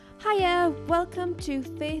Hiya, welcome to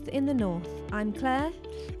Faith in the North. I'm Claire.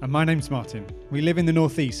 And my name's Martin. We live in the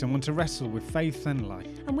Northeast and want to wrestle with faith and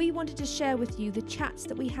life. And we wanted to share with you the chats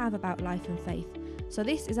that we have about life and faith. So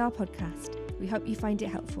this is our podcast. We hope you find it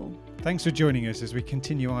helpful. Thanks for joining us as we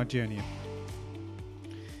continue our journey.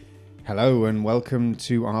 Hello and welcome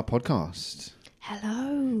to our podcast.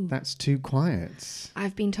 Hello. That's too quiet.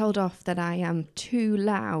 I've been told off that I am too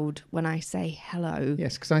loud when I say hello.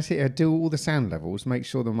 Yes, because I sit here, do all the sound levels, make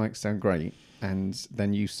sure the mics sound great, and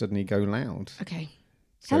then you suddenly go loud. Okay.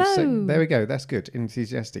 So, Hello. there we go. That's good.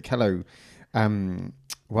 Enthusiastic. Hello.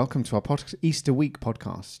 Welcome to our Easter week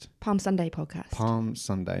podcast. Palm Sunday podcast. Palm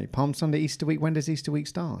Sunday, Easter week. When does Easter week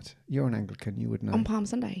start? You're an Anglican, you would know. On Palm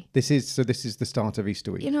Sunday. This is the start of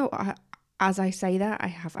Easter week. You know, as I say that, I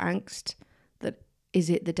have angst that is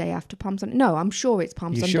it the day after Palm Sunday? No, I'm sure it's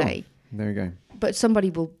Palm Sunday. Sure? There we go. But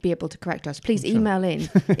somebody will be able to correct us. Please Sure. email in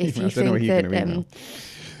if you think that.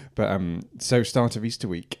 But so start of Easter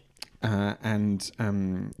week, and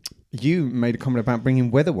you made a comment about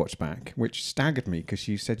bringing Weather Watch back, which staggered me because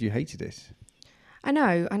you said you hated it. I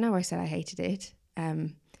know. I said I hated it,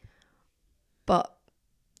 but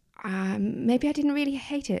maybe I didn't really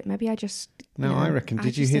hate it. Maybe I just. No, I reckon.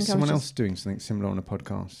 Did you hear someone else doing something similar on a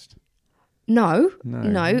podcast? No,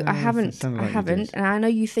 No, I haven't. like I you haven't, did. and I know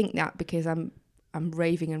you think that because I'm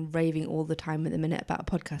raving all the time at the minute about a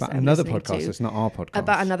podcast. But that I'm another listening podcast. to. It's not our podcast.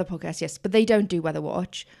 About another podcast, yes, but they don't do Weather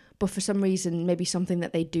Watch. But for some reason, maybe something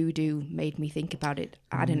that they do made me think about it.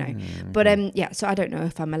 I don't know. But yeah, so I don't know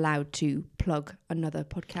if I'm allowed to plug another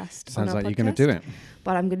podcast. Sounds like you're going to do it.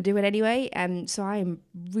 But I'm going to do it anyway. So I am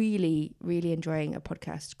really, really enjoying a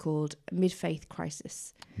podcast called Mid-Faith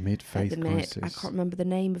Crisis. Mid-Faith Crisis. I can't remember the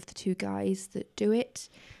name of the two guys that do it,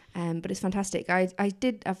 but it's fantastic. I've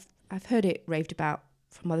heard it raved about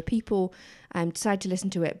from other people and decided to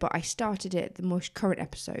listen to it, but I started it the most current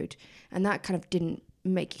episode, and that kind of didn't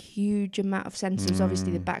make a huge amount of sense. There's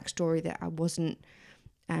obviously the backstory that I wasn't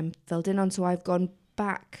filled in on, so I've gone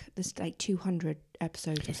back. There's like 200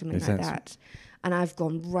 episodes or something like that, and I've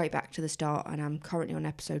gone right back to the start, and I'm currently on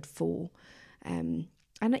episode 4. And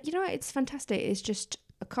you know, it's fantastic. It's just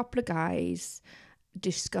a couple of guys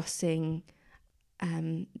discussing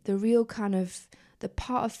the real kind of the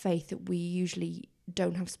part of faith that we usually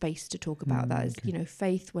don't have space to talk about. That is, you know,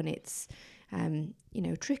 faith when it's you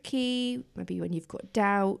know, tricky, maybe when you've got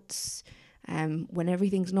doubts, when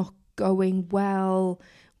everything's not going well,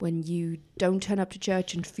 when you don't turn up to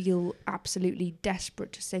church and feel absolutely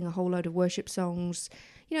desperate to sing a whole load of worship songs.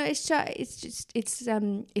 You know, it's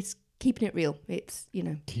keeping it real. It's, you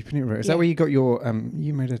know, Keeping it real. Is that where you got your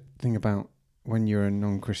you made a thing about when you're a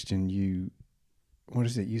non-Christian, you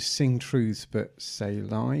sing truths but say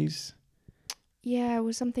lies? Yeah, it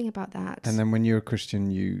was something about that. And then when you're a Christian,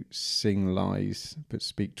 you sing lies but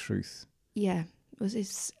speak truth. Yeah,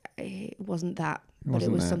 it wasn't that, but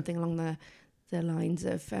it was something along the lines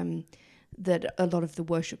of that a lot of the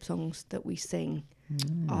worship songs that we sing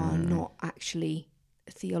are not actually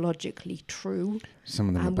theologically true. Some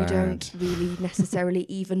of them are bad. We don't really necessarily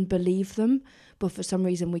even believe them, but for some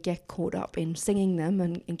reason we get caught up in singing them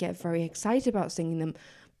and get very excited about singing them.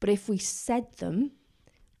 But if we said them,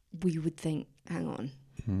 we would think, hang on,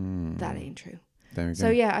 that ain't true. There we go. So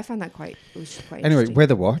yeah, I found that quite Anyway, interesting.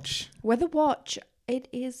 Weather Watch. Weather Watch. It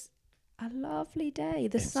is a lovely day.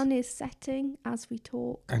 The sun is setting as we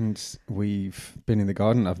talk. And we've been in the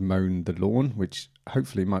garden. I've mown the lawn, which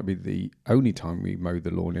hopefully might be the only time we mow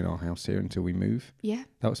the lawn in our house here until we move. Yeah.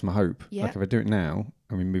 That was my hope. Yeah. Like if I do it now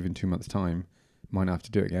and we move in 2 months' time, might not have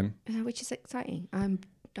to do it again. Which is exciting.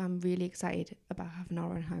 I'm really excited about having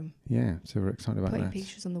our own home. Yeah, so we're excited about Putting that.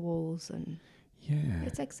 pictures on the walls and Yeah.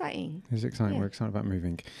 it's exciting. It's exciting. Yeah. We're excited about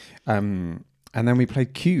moving. And then we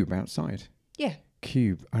played Cube outside. Yeah.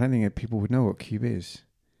 Cube. I don't think people would know what Cube is.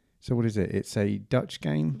 So what is it? It's a Dutch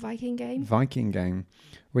game. Viking game.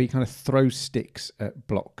 Where you kind of throw sticks at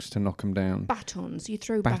blocks to knock them down. Batons. You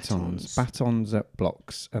throw batons. Batons at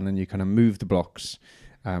blocks, and then you kind of move the blocks.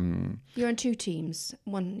 You're in 2 teams.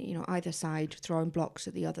 One, you know, either side, throwing blocks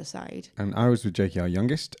at the other side. And I was with Jakey, our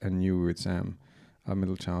youngest, and you were with Sam, our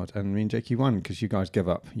middle child. And me and Jakey won because you guys gave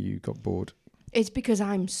up. You got bored. It's because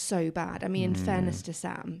I'm so bad. I mean, in fairness to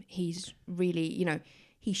Sam, he's really, you know,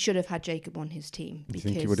 he should have had Jacob on his team. You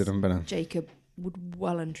think he would have done better? Jacob would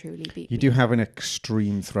well and truly beat You me. do have an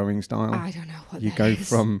extreme throwing style. I don't know what You that go is.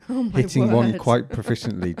 from Oh my hitting one word. quite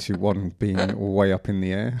proficiently to one being way up in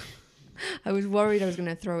the air. I was worried I was going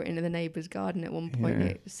to throw it into the neighbour's garden at one point. Yeah.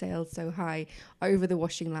 It sailed so high over the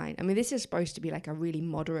washing line. I mean, this is supposed to be like a really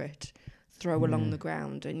moderate throw along the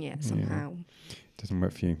ground, and yet somehow doesn't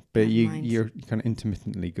work for you. But you're kind of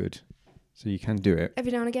intermittently good. So you can do it.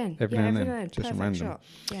 Every now and again. Every now and then. Just Perfect random. shot.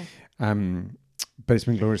 Yeah. But it's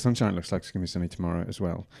been glorious sunshine. It looks like it's going to be sunny tomorrow as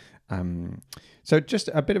well. So just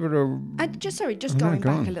a bit of a... Just go going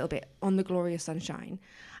back on. a little bit on the glorious sunshine.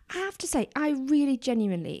 I have to say, I really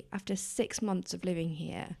genuinely, after 6 months of living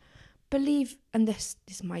here, believe, and this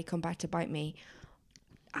might come back to bite me,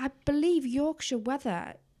 I believe Yorkshire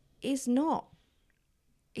weather is not,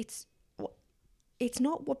 it's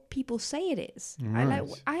not what people say it is. Right.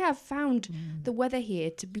 I have found the weather here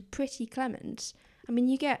to be pretty clement. I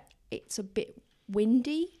mean, it's a bit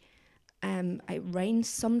windy. It rains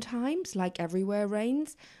sometimes, like everywhere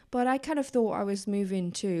rains, but I kind of thought I was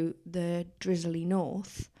moving to the drizzly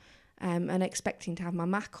north and expecting to have my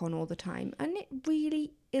Mac on all the time, and it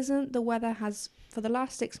really isn't. The weather has, for the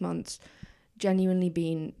last 6 months, genuinely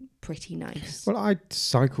been pretty nice. Well, I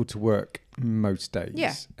cycle to work most days.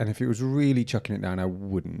 Yeah. And if it was really chucking it down, I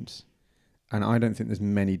wouldn't. And I don't think there's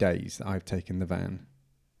many days that I've taken the van.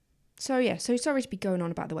 So sorry to be going on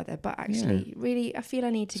about the weather, but actually, really, I feel I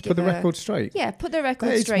need to Put the record straight. Yeah, put the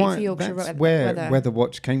record straight for Yorkshire that's weather. where Weather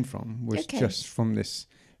Watch came from, was just from this...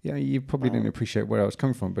 Yeah, you probably didn't appreciate where I was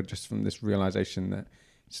coming from, but just from this realisation that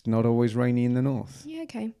it's not always rainy in the north. Yeah,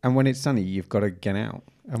 okay. And when it's sunny, you've got to get out.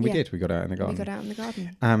 And we did. We got out in the garden. We got out in the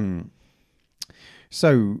garden.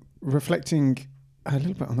 So, reflecting a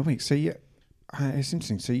little bit on the week. So, it's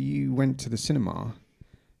interesting. So, you went to the cinema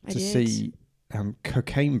to see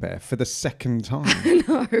Cocaine Bear for the second time.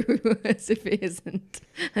 No, as if it isn't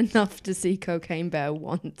enough to see Cocaine Bear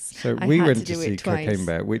once. So, we went to see Cocaine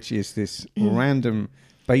Bear, which is this random,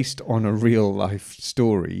 based on a real life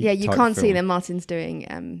story. Yeah, you type can't see film. that Martin's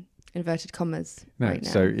doing inverted commas right now.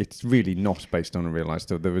 So it's really not based on a real life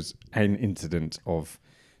story. There was an incident of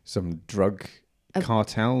some drug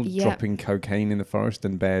cartel dropping cocaine in the forest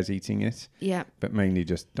and bears eating it. Yeah. But mainly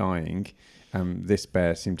just dying. This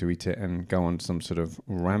bear seemed to eat it and go on some sort of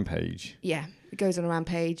rampage. Yeah, it goes on a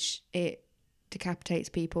rampage. It decapitates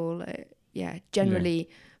people. Generally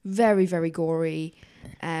very, very gory.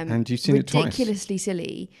 And you've seen it twice. Ridiculously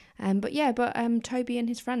silly. But Toby and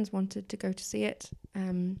his friends wanted to go to see it.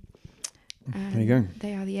 There you go.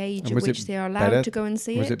 They are the age at which they are allowed to go and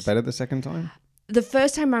see it. Was it better the second time? The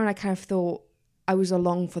first time around, I kind of thought I was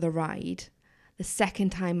along for the ride. The second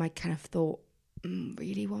time, I kind of thought,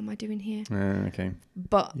 really, what am I doing here? Okay.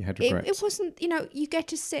 But you had regrets. It wasn't, you get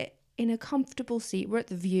to sit in a comfortable seat. We're at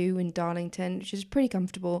the View in Darlington, which is pretty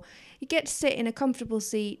comfortable. You get to sit in a comfortable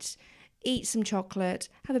seat, eat some chocolate,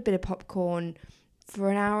 have a bit of popcorn for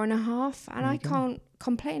an hour and a half, and I can't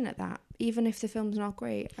complain at that. Even if the film's not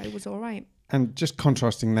great, it was all right. And just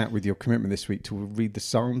contrasting that with your commitment this week to read the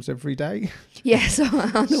Psalms every day. Yeah, so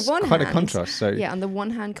on the one hand... quite a contrast. So. Yeah, on the one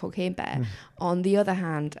hand, Cocaine Bear. On the other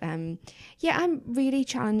hand, I'm really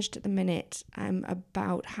challenged at the minute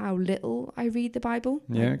about how little I read the Bible.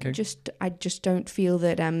 Yeah, okay. I just don't feel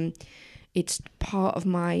that it's part of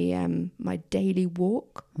my my daily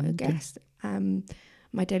walk, I guess.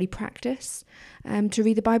 My daily practice to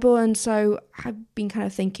read the Bible. And so I've been kind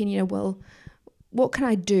of thinking, what can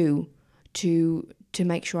I do to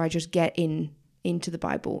make sure I just get into the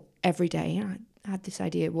Bible every day? And I had this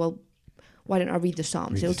idea, well, why don't I read the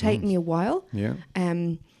Psalms? It'll take me a while,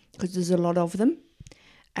 because there's a lot of them.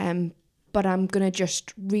 But I'm going to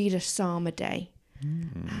just read a Psalm a day.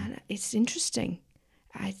 And it's interesting.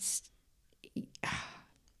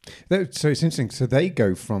 So it's interesting. So they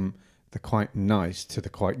go from the quite nice to the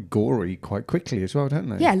quite gory quite quickly as well, don't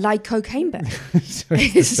they? Yeah, like Cocaine Bear. So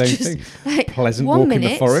it's the same thing. Like pleasant walk in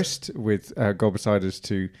the forest with Gobiciders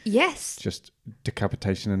to just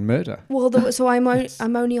decapitation and murder. Well, so I'm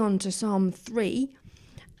only on to Psalm 3,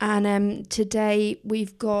 and today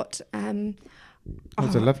we've got... it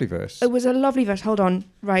was a lovely verse. It was a lovely verse. Hold on,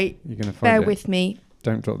 right. You're going to find Bear it. with me.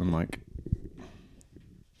 Don't drop the mic.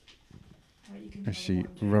 As she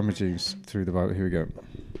rummages through the Bible. Here we go.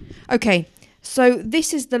 Okay, so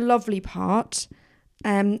this is the lovely part.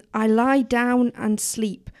 I lie down and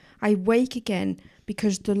sleep. I wake again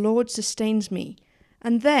because the Lord sustains me.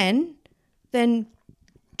 And then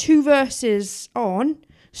 2 verses on,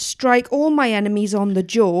 strike all my enemies on the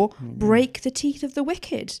jaw, break the teeth of the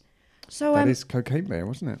wicked. So that is Cocaine Bear,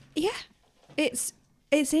 wasn't it? Yeah, it's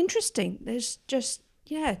interesting. There's just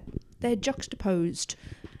they're juxtaposed.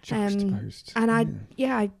 And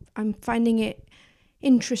I'm finding it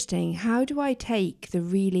interesting. How do I take the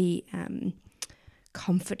really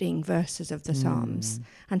comforting verses of the Psalms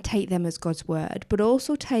and take them as God's word, but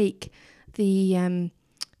also take the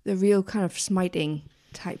real kind of smiting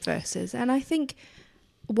type verses? And I think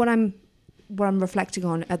what I'm reflecting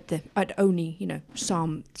on at only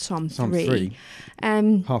Psalm 3,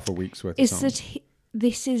 half a week's worth is of that Psalms.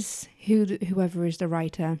 this is whoever is the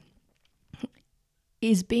writer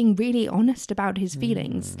is being really honest about his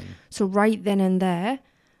feelings. So right then and there,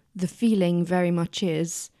 the feeling very much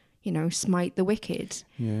is, smite the wicked.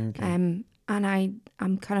 Yeah. Okay. And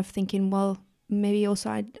I'm kind of thinking, well, maybe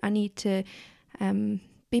also I need to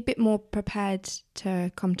be a bit more prepared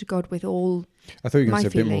to come to God with all I thought you were my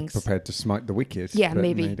going to say a bit more feelings. prepared to smite the wicked. Yeah,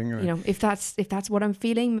 maybe. If that's what I'm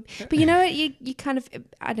feeling. But you know what, you kind of,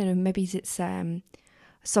 I don't know, maybe it's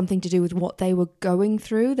something to do with what they were going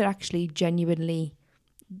through, that actually genuinely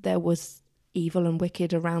there was evil and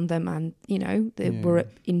wicked around them, and they were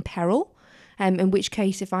in peril. In which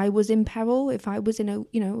case, if I was in peril, if I was in a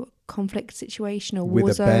conflict situation or war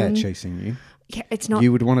with zone, a bear chasing you, it's not.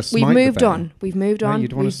 You would want to smite We've moved the bear. on. We've moved on.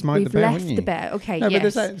 You'd want to smite the bear, left wouldn't you? the bear. Okay. No, yes. but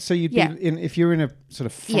there's that. So you'd be if you're in a sort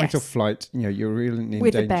of fight or flight, you're really in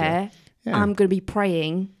with danger. a bear. Yeah. I'm going to be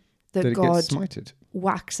praying that it God gets smited.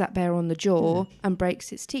 whacks that bear on the jaw and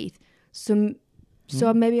breaks its teeth. So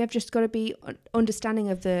maybe I've just got to be understanding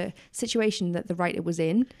of the situation that the writer was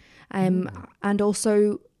in, and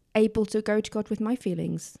also able to go to God with my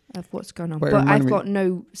feelings of what's going on. Well, but I've got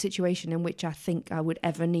no situation in which I think I would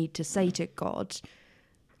ever need to say to God,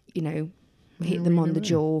 hit them on the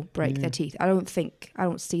jaw, break their teeth. I don't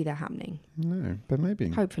see that happening. No, but maybe.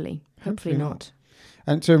 Hopefully not.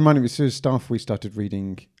 And so reminding me, so as staff, we started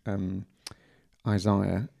reading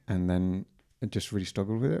Isaiah, and then just really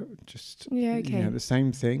struggled with it. Just the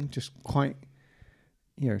same thing, just quite,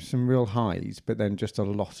 some real highs, but then just a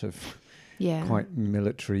lot of quite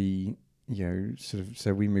military, sort of.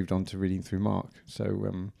 So we moved on to reading through Mark.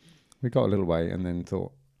 So we got a little way, and then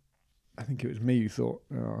thought, I think it was me who thought,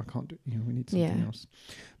 oh, I can't do. We need something else.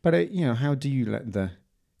 But how do you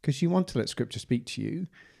because you want to let Scripture speak to you,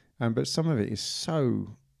 but some of it is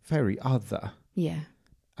so very other. Yeah.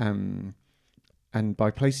 And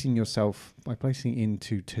by placing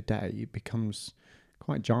into today, it becomes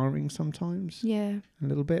quite jarring sometimes. Yeah. A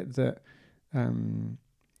little bit that,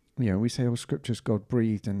 we say, Scripture's God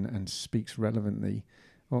breathed and speaks relevantly.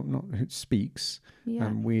 Well, not it speaks. Yeah.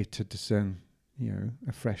 And we're to discern,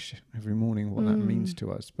 afresh every morning what that means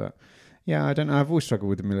to us. But yeah, I don't know. I've always struggled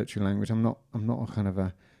with the military language. I'm not a kind of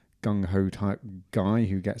a gung-ho type guy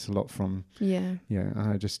who gets a lot from. Yeah.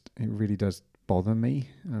 Yeah. It really does bother me,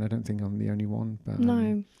 and I don't think I'm the only one. But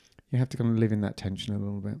no, you have to kind of live in that tension a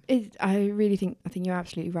little bit. I think you're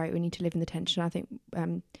absolutely right. We need to live in the tension. I think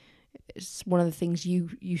it's one of the things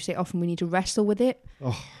you say often. We need to wrestle with it.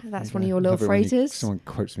 Oh, that's one of your little phrases. Someone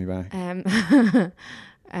quotes me back.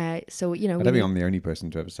 So I don't think I'm the only person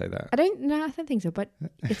to ever say that. I don't think so. But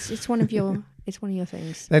it's one of your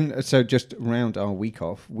things. Then so just round our week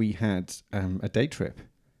off, we had a day trip.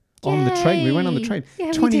 Yay! On the train. We went on the train.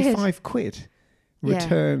 Yeah, 25 quid.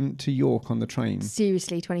 Return to York on the train.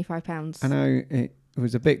 Seriously, £25. I know it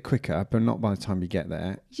was a bit quicker, but not by the time you get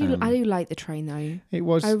there. I do like the train though. It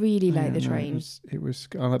was. I really like the train. It was.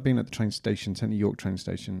 I like being at the train station. Central York train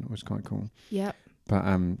station was quite cool. Yep.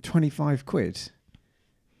 But 25 quid.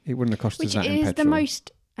 It wouldn't have cost us that in petrol. Which is the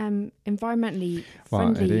most environmentally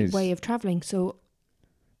friendly way of travelling. So,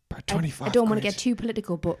 but 25 I don't want to get too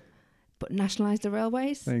political, but nationalise the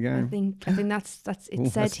railways. There you go. I think that's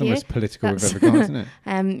it's said that's here. The most political we've ever got, isn't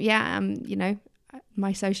it?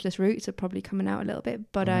 My socialist roots are probably coming out a little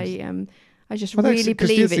bit, but I just really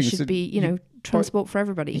believe it should be transport for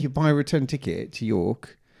everybody. You buy a return ticket to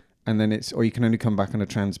York, and then or you can only come back on a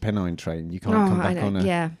Trans-Pennine train. You can't come back on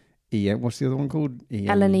a what's the other one called?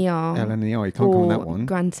 LNER. LNER. You can't come on that one.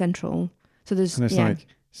 Grand Central. So there's and it's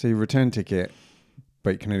so you return ticket,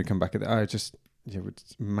 but you can only come back at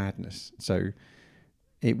it's madness. So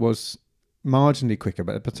it was marginally quicker,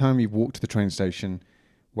 but at the time you walked to the train station,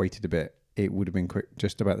 waited a bit, it would have been quick,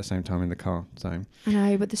 just about the same time in the car. So I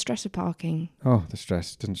know, but the stress of parking. Oh, the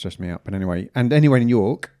stress didn't stress me out. But anyway, in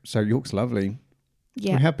York, so York's lovely.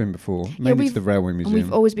 Yeah, we have been before. Maybe it's the Railway Museum. And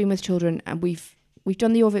we've always been with children, and we've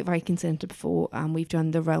done the Jorvik Viking Centre before, and we've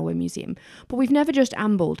done the Railway Museum. But we've never just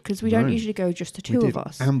ambled, because we don't usually go just the two of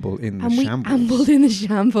us. Amble in the shambles. We ambled in the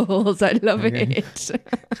shambles. I love it.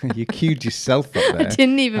 You queued yourself up there. I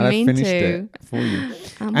didn't even mean to. I finished it for you.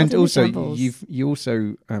 And also, you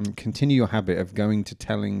also continue your habit of going to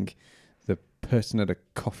telling the person at a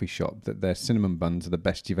coffee shop that their cinnamon buns are the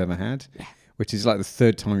best you've ever had, which is like the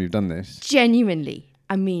third time you've done this. Genuinely.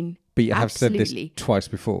 I mean, but you have said this twice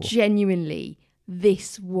before. Genuinely.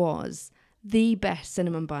 This was the best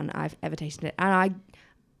cinnamon bun I've ever tasted. And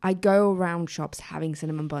I go around shops having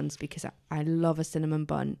cinnamon buns because I love a cinnamon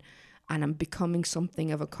bun, and I'm becoming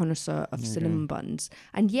something of a connoisseur of cinnamon buns.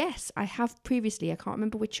 And yes, I have previously, I can't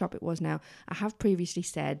remember which shop it was now, I have previously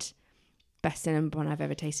said best cinnamon bun I've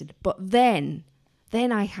ever tasted. But then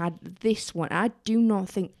Then I had this one. I do not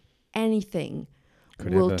think anything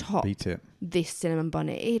will top beat it. This cinnamon bun.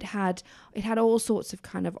 It had all sorts of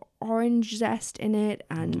kind of orange zest in it,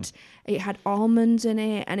 and it had almonds in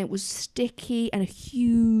it, and it was sticky and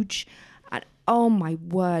huge. And oh my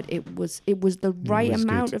word, it was the right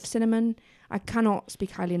amount of cinnamon. I cannot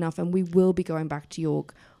speak highly enough, and we will be going back to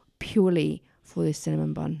York purely for this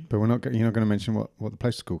cinnamon bun. But you're not going to mention what the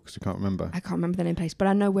place is called because you can't remember. I can't remember the name of the place, but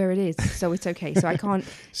I know where it is, so it's okay. So I can't.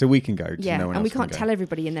 So we can go. Yeah, no one and else we can't can tell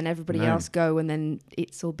everybody, and then everybody else go, and then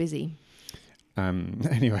it's all busy.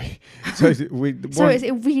 Anyway, so it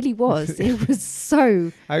really was. It was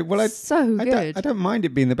so so good. I don't mind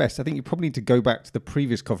it being the best. I think you probably need to go back to the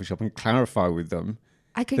previous coffee shop and clarify with them.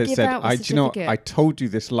 I could give out a certificate. I told you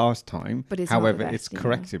this last time. But however, it's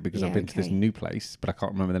corrected because I've been to this new place, but I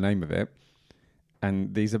can't remember the name of it.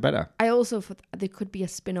 And these are better. I also thought there could be a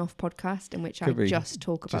spin-off podcast in which just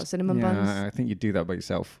talk about cinnamon buns. I think you'd do that by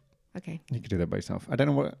yourself. Okay. You could do that by yourself. I don't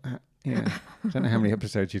know what. I don't know how many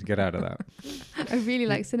episodes you'd get out of that. I really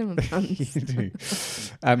like cinnamon buns. You do.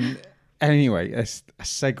 Anyway, a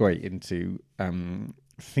segue into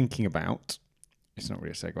thinking about. It's not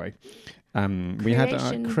really a segue. We had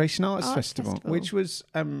our Creation Arts Festival, which was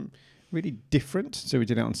really different. So we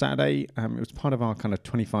did it on Saturday. It was part of our kind of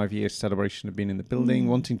 25-year celebration of being in the building,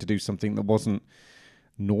 wanting to do something that wasn't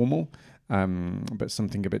normal, but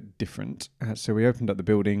something a bit different. So we opened up the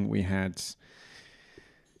building. We had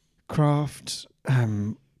craft.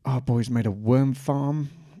 Our boys made a worm farm.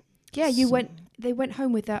 Yeah, they went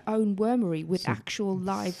home with their own wormery with actual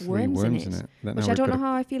live worms in it. Which I don't know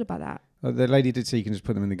how I feel about that. The lady did say you can just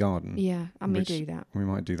put them in the garden. Yeah, I may do that. We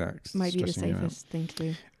might do that. Might be the safest thing to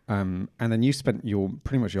do. And then you spent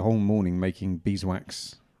pretty much your whole morning making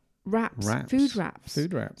beeswax wraps, food wraps.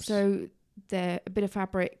 Food wraps. So they're a bit of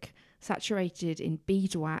fabric saturated in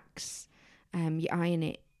beeswax. You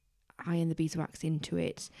iron the beeswax into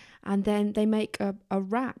it, and then they make a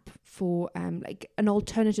wrap for like an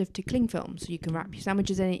alternative to cling film. So you can wrap your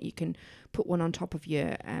sandwiches in it. You can put one on top of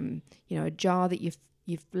your a jar that you've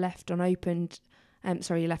left unopened.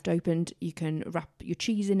 You left opened. You can wrap your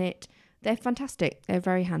cheese in it. They're fantastic. They're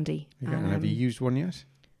very handy. Have you used one yet?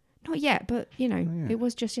 Not yet, but it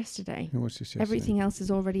was just yesterday. Everything else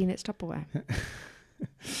is already in its Tupperware.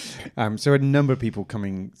 So a number of people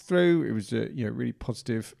coming through. It was really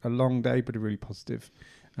positive. A long day, but a really positive,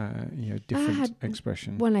 different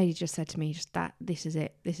expression. One lady just said to me, this is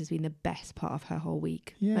it. This has been the best part of her whole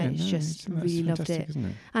week. Yeah, really loved it. Isn't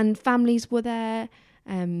it? And families were there.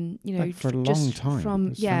 For a long time. For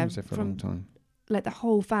a long time. Like the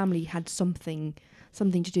whole family had something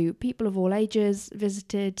to do. People of all ages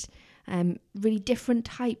visited. Really different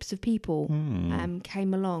types of people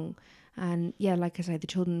came along. And yeah, like I say, the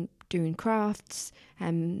children doing crafts,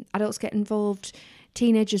 adults get involved,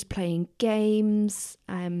 teenagers playing games.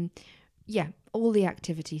 All the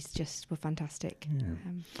activities just were fantastic.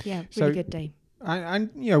 Really good day.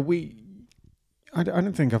 I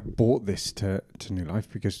don't think I've bought this to New Life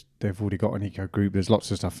because they've already got an eco group. There's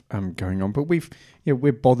lots of stuff going on, but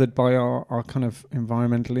we're bothered by our kind of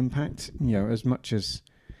environmental impact. As much as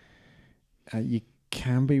you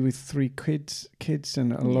can be with 3 kids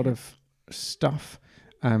and a lot of stuff.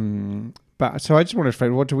 But so I just want to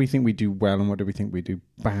explain, what do we think we do well and what do we think we do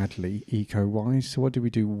badly eco-wise? So what do we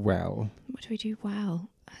do well? What do we do well?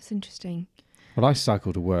 That's interesting. Well, I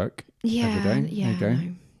cycle to work every day. Yeah, there you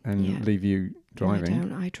go. And leave you driving. No, I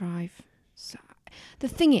don't. I drive. So, the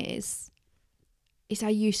thing is I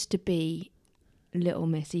used to be Little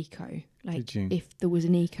Miss Eco. Like, if there was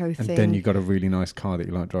an eco thing. And then you got a really nice car that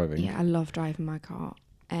you like driving. Yeah, I love driving my car.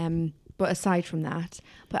 But aside from that,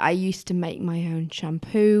 I used to make my own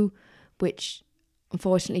shampoo, which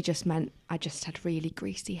unfortunately just meant I just had really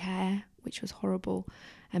greasy hair, which was horrible.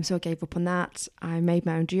 So I gave up on that. I made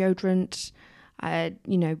my own deodorant. And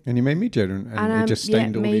you made me deodorant, and it just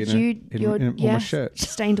stained all my shirts.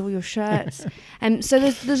 Stained all your shirts. So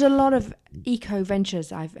there's a lot of eco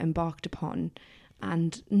ventures I've embarked upon,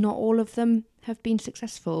 and not all of them have been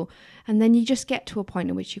successful. And then you just get to a point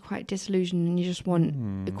in which you're quite disillusioned and you just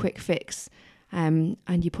want a quick fix. And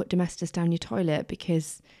you put Domestos down your toilet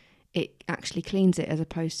because it actually cleans it as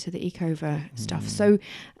opposed to the Ecover stuff. So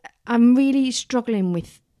I'm really struggling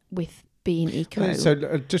with being eco. So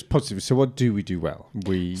just positive. So what do we do well?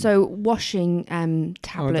 So washing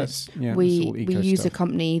tablets. We use stuff. A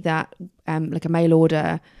company that like a mail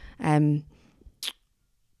order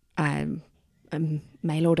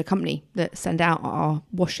mail order company that send out our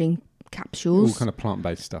washing capsules. All kind of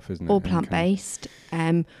plant-based stuff, isn't it? All plant-based.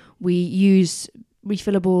 We use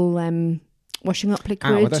refillable washing up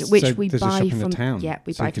liquid, which we buy from the town. Yeah,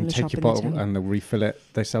 we so buy from the shop in the town. You can take your bottle and they'll refill it.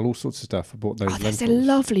 They sell all sorts of stuff. I bought those lentils. That's a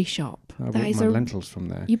lovely shop. I bought my lentils from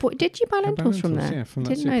there. Did you buy lentils from there? Yeah, from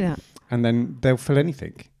that Didn't know that. And then they'll fill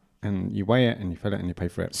anything. And you weigh it and you fill it and you pay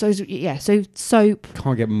for it. So soap.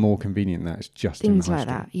 Can't get more convenient than that. It's just things in the high like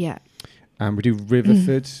that, street. yeah. And we do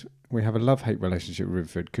Riverford. We have a love-hate relationship with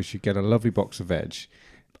Riverford because you get a lovely box of veg.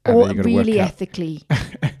 Or really ethically.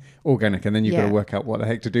 Organic. And then you've got to work out what the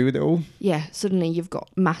heck to do with it all. Yeah, suddenly you've got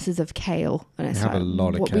masses of kale. And it's have a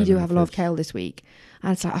lot of kale. We do have a lot of kale this week.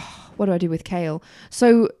 And it's like, what do I do with kale?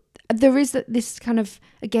 So there is this kind of,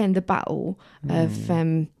 again, the battle of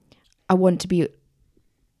I want to be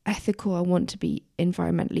ethical, I want to be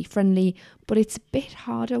environmentally friendly, but it's a bit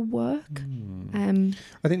harder work. I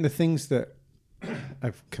think the things that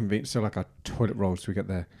I've convinced, so like our toilet rolls, we get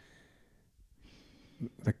the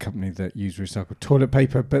company that use recycled toilet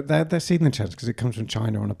paper, but they're seeing the chance because it comes from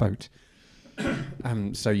China on a boat.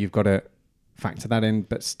 So you've got to factor that in,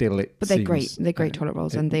 but still But they're great. They're great toilet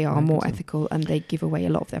rolls, and they are more ethical, and they give away a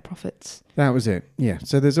lot of their profits. That was it. Yeah.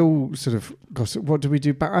 So there's all sort of gossip. What do we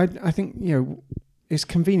do? But I think, it's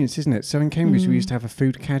convenience, isn't it? So in Cambridge, we used to have a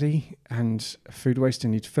food caddy and food waste,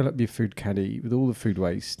 and you'd fill up your food caddy with all the food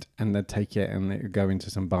waste, and they'd take it and it would go into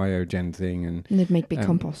some biogen thing, and they'd make big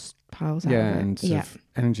compost piles out of it. And sort of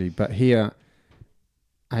energy. But here,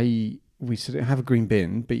 we sort of have a green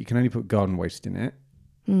bin, but you can only put garden waste in it,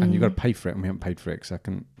 and you've got to pay for it, and we haven't paid for it because I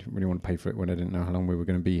didn't really want to pay for it when I didn't know how long we were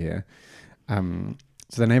going to be here. So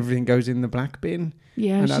then everything goes in the black bin.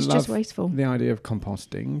 Yeah, and it's just wasteful. The idea of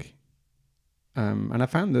composting. And I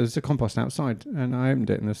found there's a compost outside, and I opened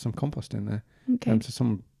it, and there's some compost in there. Okay. So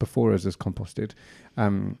someone before us has composted.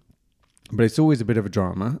 But it's always a bit of a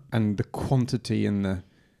drama, and the quantity and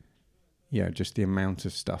just the amount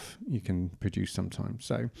of stuff you can produce sometimes.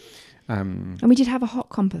 So, and we did have a hot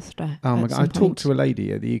composter. Oh my God! I talked to a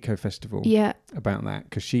lady at the Eco Festival about that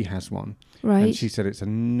because she has one. Right. And she said it's a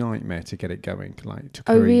nightmare to get it going. Like it took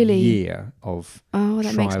her a year of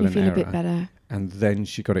that makes me feel a bit better. And then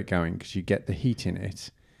she got it going because you get the heat in it,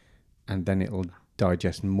 and then it'll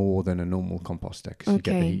digest more than a normal composter because you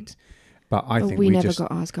get the heat. But I think we never got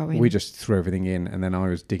ours going. We just threw everything in, and then I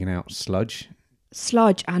was digging out sludge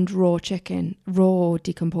and raw chicken, raw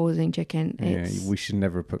decomposing chicken. We should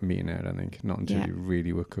never have put meat in it, I think, not until you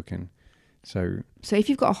really were cooking. So if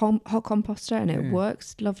you've got a hot composter and it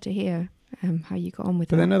works, love to hear how you got on with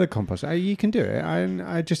that. But then other composter, you can do it.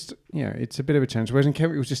 I just, it's a bit of a challenge. Whereas in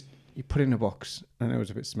Kent, it was just, you put it in a box. I know it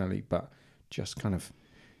was a bit smelly, but just kind of,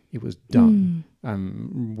 it was done.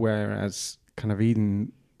 Whereas kind of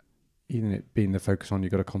even it being the focus on,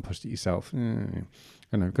 you've got to compost it yourself. I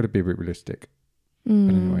know, got to be a bit realistic. But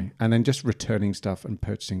anyway, and then just returning stuff and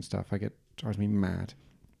purchasing stuff, drives me mad.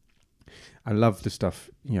 I love the stuff,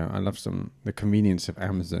 I love the convenience of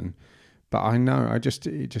Amazon, but I know it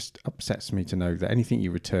just upsets me to know that anything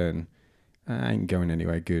you return ain't going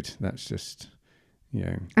anywhere good. That's just,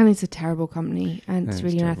 And it's a terrible company, and it's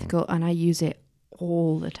really unethical, and I use it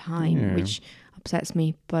all the time, which upsets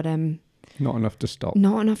me, but not enough to stop.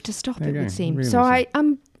 Not enough to stop, it would seem. So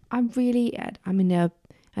I'm in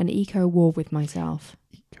an eco war with myself.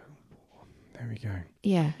 Eco war. There we go.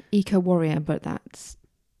 Yeah, eco warrior, but that's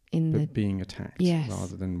being attacked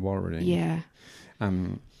rather than worrying. Yeah.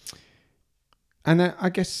 And I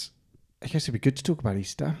guess it'd be good to talk about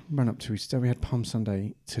Easter. Run up to Easter. We had Palm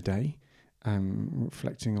Sunday today,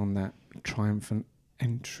 reflecting on that triumphant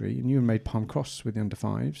entry. And you made palm cross with the under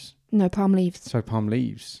fives. No, palm leaves. So palm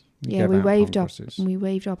leaves. We waved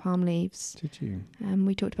our palm leaves. Did you?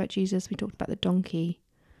 We talked about Jesus. We talked about the donkey.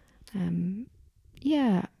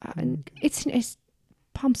 It's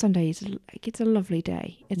Palm Sunday it's a lovely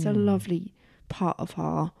day. It's a lovely part of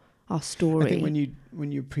our story. I think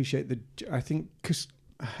when you appreciate because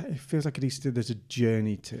it feels like at Easter there's a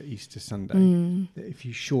journey to Easter Sunday. If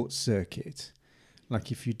you short circuit,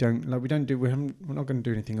 like if you don't, like we're not going to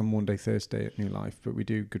do anything on Monday, Thursday at New Life, but we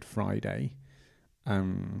do Good Friday.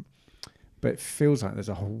 But it feels like there's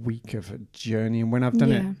a whole week of a journey. And when I've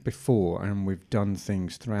done it before and we've done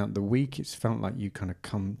things throughout the week, it's felt like you kind of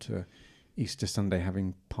come to Easter Sunday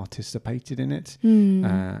having participated in it.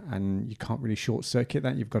 And you can't really short circuit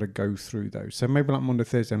that. You've got to go through those. So maybe like Monday,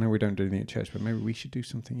 Thursday, I know we don't do anything at church, but maybe we should do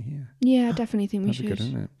something here. Yeah, I definitely think we should. That'd be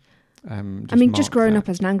good, isn't it? Just growing up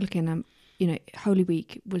as an Anglican, Holy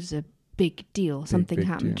Week was a big deal. Something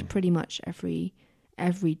happened pretty much every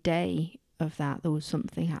day of that. There was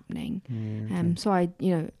something happening. So I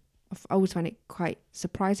always find it quite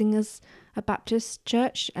surprising as a Baptist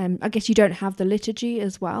church. I guess you don't have the liturgy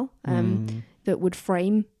as well that would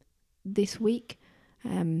frame this week.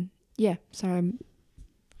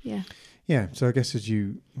 Yeah, so I guess as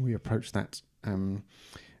we approach that and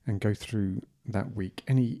go through that week,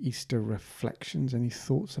 any Easter reflections, any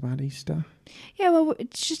thoughts about Easter? Yeah, well,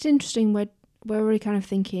 it's just interesting. We're already kind of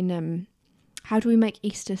thinking, how do we make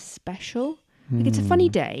Easter special? Like, it's a funny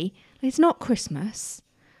day. Like, it's not Christmas,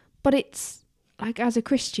 but it's, like, as a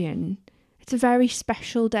Christian, it's a very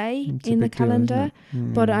special day in the calendar.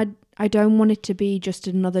 But I don't want it to be just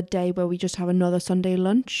another day where we just have another Sunday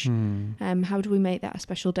lunch. How do we make that a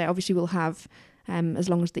special day? Obviously, we'll have, as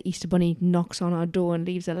long as the Easter Bunny knocks on our door and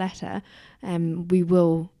leaves a letter, we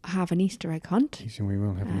will have an Easter egg hunt. We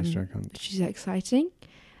will have an Easter egg hunt. Which is exciting.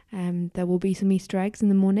 There will be some Easter eggs in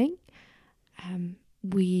the morning.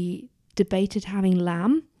 We debated having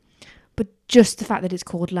lamb, but just the fact that it's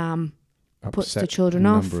called lamb puts the children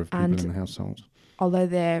off. Number of people in the household. Although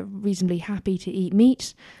they're reasonably happy to eat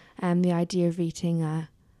meat, the idea of eating a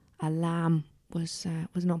lamb was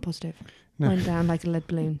not positive. No. Went down like a lead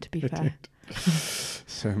balloon, to be fair.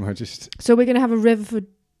 So we're going to have a Riverford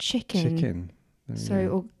chicken.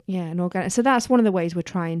 So an organic. So that's one of the ways we're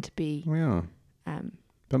trying to be. We are.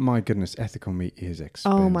 But my goodness, ethical meat is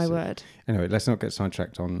expensive. Oh my word! Anyway, let's not get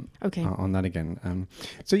sidetracked on that again.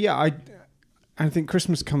 I think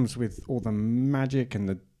Christmas comes with all the magic and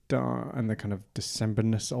the kind of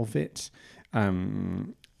Decemberness of it,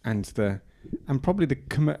 and probably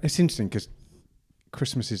it's interesting because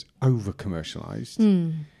Christmas is over commercialized.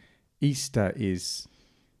 Easter is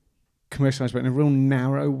commercialized, but in a real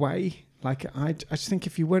narrow way. Like I just think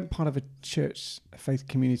if you weren't part of a church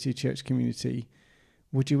community,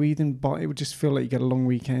 would you even buy? It would just feel like you get a long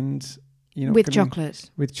weekend. With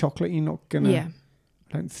chocolate. With chocolate, you're not gonna. Yeah.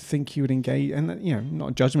 I don't think you would engage, and not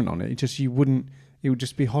a judgment on it. It just you wouldn't. It would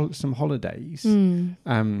just be some holidays.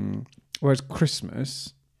 Whereas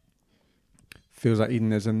Christmas feels like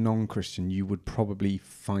even as a non-Christian, you would probably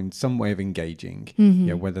find some way of engaging.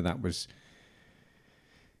 Whether that was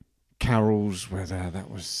carols, whether that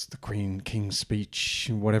was the King's speech,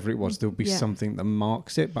 whatever it was, there'll be something that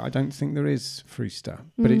marks it. But I don't think there is for Easter.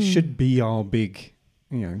 But it should be our big,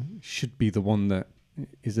 should be the one that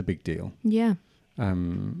is a big deal. Yeah.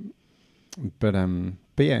 But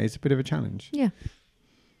yeah, it's a bit of a challenge. Yeah.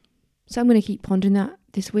 So I'm going to keep pondering that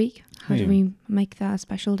this week. How do we make that a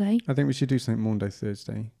special day? I think we should do something Maundy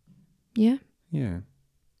Thursday. Yeah? Yeah.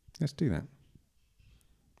 Let's do that.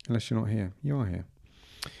 Unless you're not here. You are here.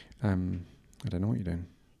 I don't know what you're doing.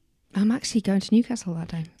 I'm actually going to Newcastle that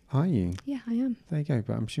day. Are you? Yeah, I am. There you go.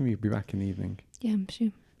 But I'm assuming you'll be back in the evening. Yeah, I'm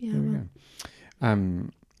sure. Yeah, there we go.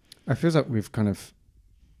 I feel like we've kind of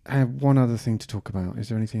had one other thing to talk about. Is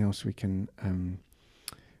there anything else we can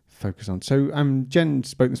focus on? So Jen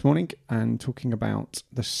spoke this morning and talking about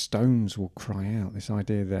the stones will cry out. This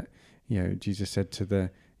idea that Jesus said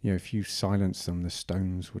to if you silence them, the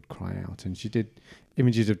stones would cry out. And she did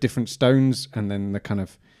images of different stones, and then the kind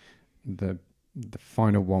of the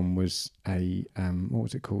final one was a what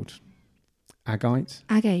was it called? Agate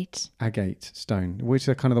stone, which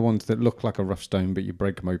are kind of the ones that look like a rough stone, but you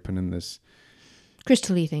break them open and there's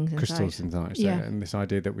crystal-y things inside. So, and this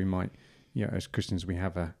idea that we might, as Christians, we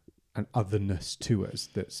have an otherness to us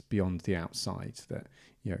that's beyond the outside, that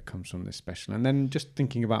it comes from this special. And then just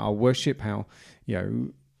thinking about our worship, how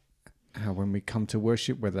when we come to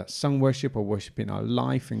worship, whether that's sung worship or worship in our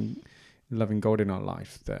life and loving God in our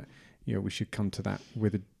life, that we should come to that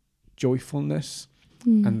with a joyfulness.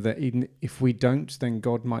 And that even if we don't, then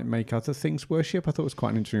God might make other things worship. I thought it was quite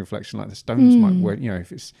an interesting reflection, like the stones might work.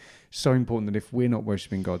 If it's so important that if we're not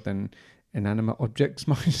worshipping God, then inanimate objects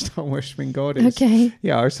might start worshipping God. Okay.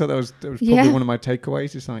 Yeah, I thought that was probably one of my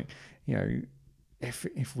takeaways. It's like,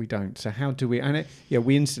 if we don't, so how do we? And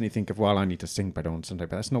we instantly think of, well, I need to sing better on Sunday,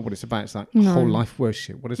 but that's not what it's about. It's like whole life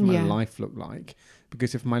worship. What does my life look like?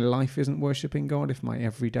 Because if my life isn't worshipping God, if my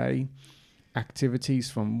everyday activities,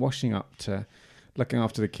 from washing up to looking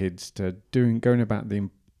after the kids to going about the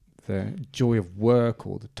joy of work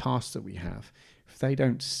or the tasks that we have, if they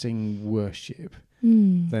don't sing worship,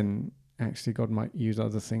 then actually God might use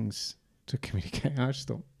other things to communicate. I just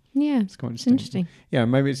thought, it's quite interesting. Yeah,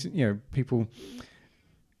 maybe it's people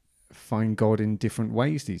find God in different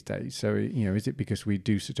ways these days. So is it because we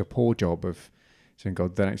do such a poor job of saying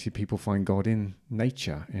God that actually people find God in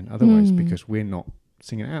nature in other ways because we're not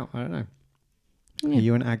singing it out? I don't know. Are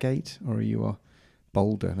you an agate or are you a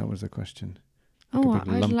boulder? That was the question. I'd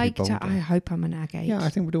like boulder. I hope I'm an agate. Yeah, I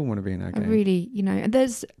think we'd all want to be an agate. I really,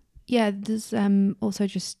 there's also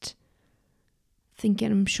just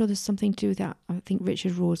thinking, I'm sure there's something to do with that. I think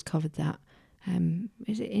Richard Raw's covered that.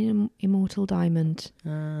 Is it in Immortal Diamond?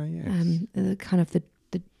 Yes. The kind of the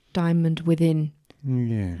diamond within.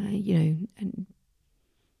 Yeah. And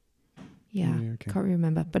Yeah, okay. Can't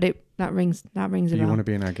remember, but that rings a bell. You want to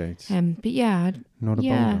be an agate? But yeah, not a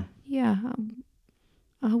boulder. Yeah.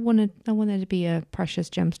 I want there to be a precious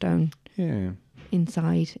gemstone. Yeah.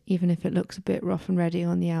 Inside, even if it looks a bit rough and ready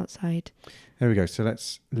on the outside. There we go. So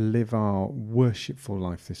let's live our worshipful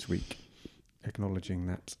life this week, acknowledging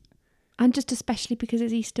that. And just especially because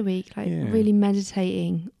it's Easter week, really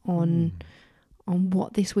meditating on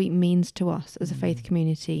what this week means to us as a faith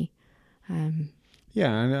community.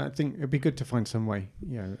 Yeah, and I think it'd be good to find some way,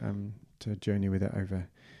 to journey with it over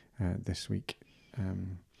this week.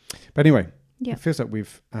 But anyway, it feels like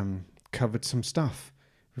we've covered some stuff.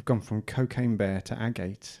 We've gone from cocaine bear to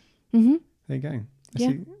agate. Mm-hmm. There you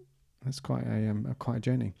go. That's quite a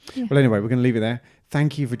journey. Yeah. Well, anyway, we're going to leave it there.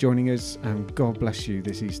 Thank you for joining us, and God bless you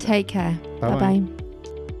this Easter. Take care. Bye-bye. Bye-bye.